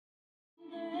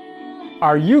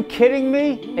Are you kidding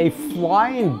me? A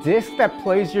flying disc that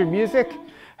plays your music?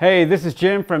 Hey, this is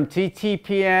Jim from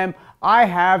TTPM. I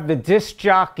have the Disc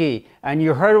Jock-e, and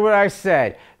you heard what I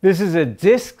said. This is a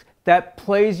disc that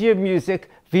plays your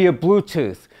music via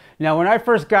Bluetooth. Now, when I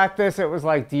first got this, it was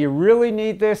like, do you really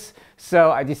need this? So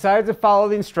I decided to follow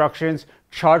the instructions,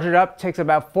 charge it up, takes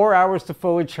about 4 hours to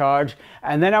fully charge,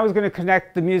 and then I was going to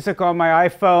connect the music on my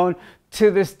iPhone to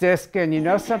this disc, and you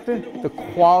know something? The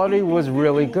quality was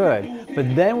really good.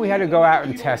 But then we had to go out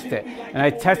and test it. And I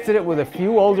tested it with a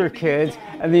few older kids,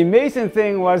 and the amazing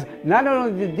thing was, not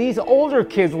only did these older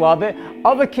kids love it,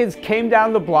 other kids came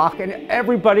down the block and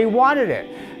everybody wanted it.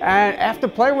 And after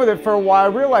playing with it for a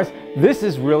while, I realized this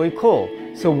is really cool.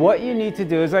 So what you need to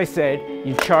do, as I said,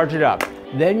 you charge it up.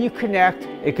 Then you connect,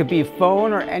 it could be a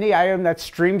phone or any item that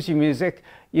streams your music.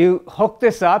 You hook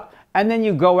this up, and then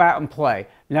you go out and play.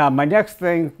 Now, my next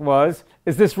thing was,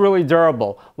 is this really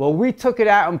durable? Well, we took it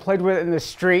out and played with it in the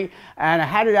street, and I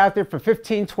had it out there for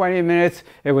 15, 20 minutes.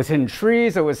 It was hitting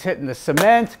trees, it was hitting the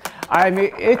cement. I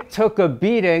mean, it took a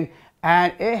beating,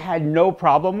 and it had no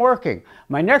problem working.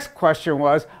 My next question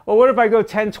was, well, what if I go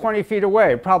 10, 20 feet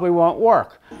away? It probably won't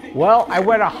work. Well, I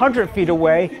went 100 feet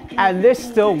away, and this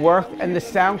still worked, and the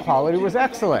sound quality was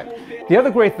excellent. The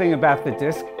other great thing about the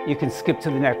disc, you can skip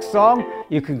to the next song,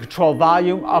 you can control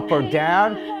volume up or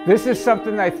down. This is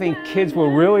something I think kids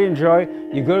will really enjoy.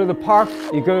 You go to the park,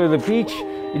 you go to the beach,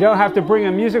 you don't have to bring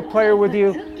a music player with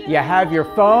you. You have your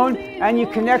phone and you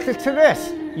connect it to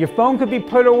this. Your phone could be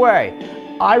put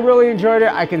away. I really enjoyed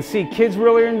it. I can see kids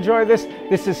really enjoy this.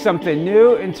 This is something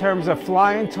new in terms of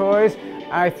flying toys.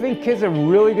 I think kids are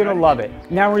really going to love it.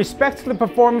 Now, in respect to the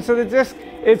performance of the disc,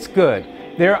 it's good.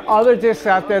 There are other discs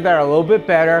out there that are a little bit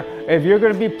better. If you're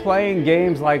going to be playing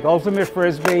games like Ultimate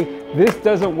Frisbee, this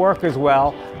doesn't work as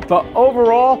well. But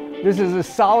overall, this is a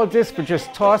solid disc for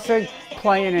just tossing,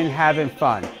 playing, and having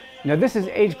fun. Now, this is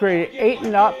age graded 8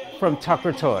 and up from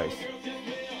Tucker Toys.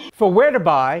 For where to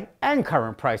buy and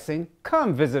current pricing,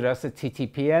 come visit us at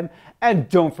TTPM, and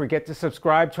don't forget to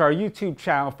subscribe to our YouTube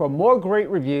channel for more great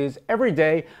reviews every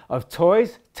day of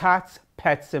toys, tots,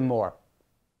 pets, and more.